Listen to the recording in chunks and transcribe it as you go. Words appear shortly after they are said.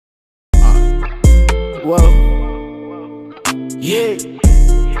Whoa. Yeah.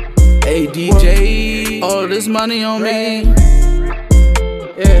 AyeeDj. All this money on me.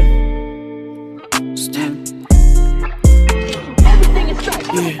 Yeah. Stand.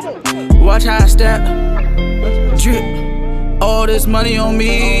 Yeah. Watch how I step. Drip. All this money on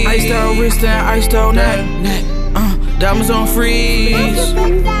me. Iced out wrist and iced out neck. Diamonds on freeze.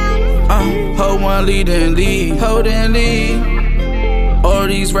 Hold one, lead and lead. Hold and lead. All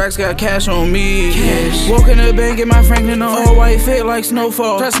these racks got cash on me. Walk in the bank, get my Franklin on. All white fit like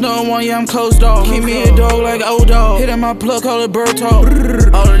snowfall. Press no one, yeah, I'm closed off. Keep me a dog like old dog. Hitting my plug, call it bird talk.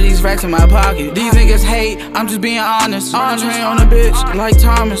 All of these racks in my pocket. These niggas hate, I'm just being honest. Entree on a bitch like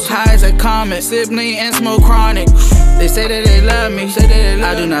Thomas. High as a comet. Sip lean and smoke chronic. They say that they love me.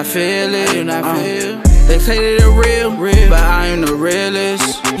 I do not feel it. They say that they're real, but I ain't the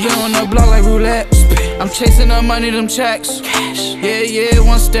realest. You on the block like roulette. I'm chasing the money, them checks. Yeah,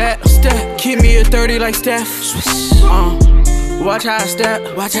 one step. Keep me a 30 like Steph. Watch how I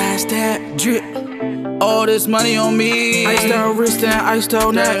step. Drip. All this money on me. Iced out wrist and iced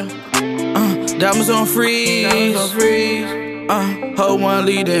out neck. Diamonds on freeze. Hold one,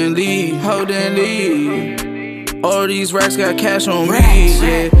 lead and lead. Hold and lead. All these racks got cash on me.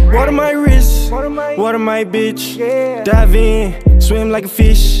 Yeah. Water my wrist, water my bitch. Dive in, swim like a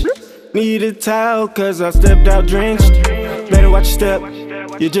fish. Need a towel cause I stepped out drenched. Better watch your step,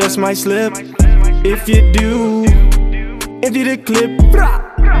 you just might slip. If you do, empty the clip.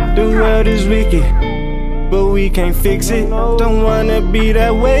 The world is wicked, but we can't fix it. Don't wanna be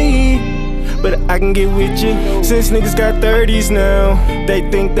that way, but I can get with you. Since niggas got 30s now, they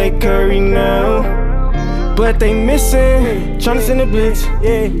think they Curry now. But they missing, tryna send a blitz,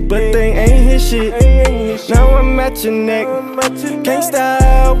 but they ain't hit shit. Now I'm at your neck, can't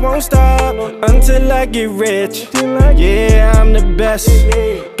stop, won't stop until I get rich. Yeah, I'm the best.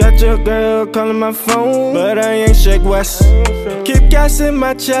 Got your girl calling my phone, but I ain't Shaq West. Keep gas in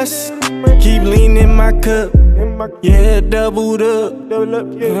my chest, keep leaning my cup. Yeah, doubled up.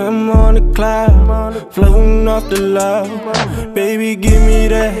 I'm on the cloud, floating off the love. Baby, give me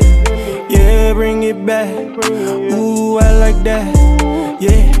that. Yeah, bring it back. Ooh, I like that.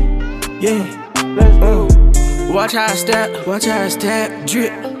 Yeah. Let's go. Watch how I step.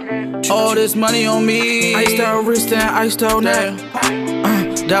 Drip. All this money on me. Iced out wrist and iced out neck.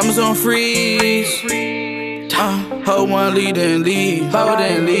 Diamonds on freeze. Hold one, lead and lead. Hold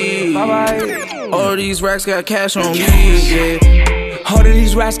and lead. All these racks got cash on me. Yeah. All of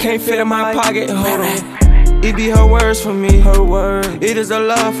these racks can't fit in my pocket. Hold on. It be her words for me, it is the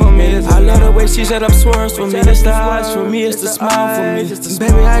love for me. I love the way she set up swerves for me. It's the eyes for me, it's the smile for me.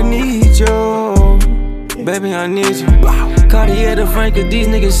 Baby, I need you. Baby, I need you. Cartier the Frank, these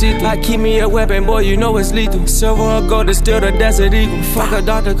niggas see through. I keep me a weapon, boy, you know it's lethal. Silver or gold is still the desert eagle. Fuck a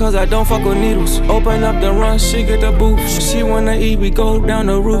doctor cause I don't fuck with needles. Open up the run, she get the booth. She wanna eat, we go down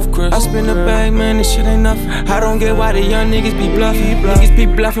the roof, Chris. I spin the bag, man, this shit ain't nothing. I don't get why the young niggas be bluffing. Niggas be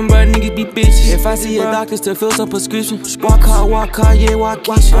bluffing, but niggas be bitches. If I see a doctor to fill some prescription, walk hard, yeah, walk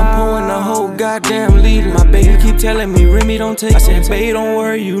each. I'm pouring the whole goddamn liter. My baby keep telling me, Remy, don't take it. I said, babe, don't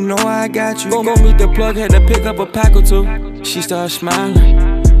worry, you know I got you. Go meet the plug, had to pick up a pack or two. She started smiling.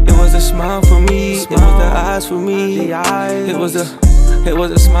 It was a smile for me. It was the eyes for me. It was a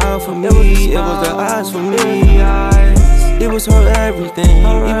smile for me. It was the eyes for me. It was her everything.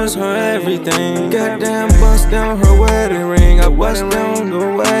 It was her everything. Goddamn, bust down her wedding ring. I bust down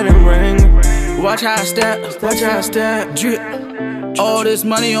the wedding ring. Watch how I step. Drip. All this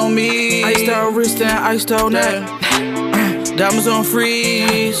money on me. Iced out wrist and iced out neck. Diamonds on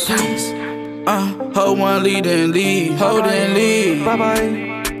freeze. Hold one, lead and lead. Hold and lead.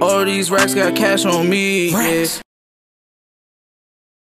 Bye-bye. All these racks got cash on me. Yeah.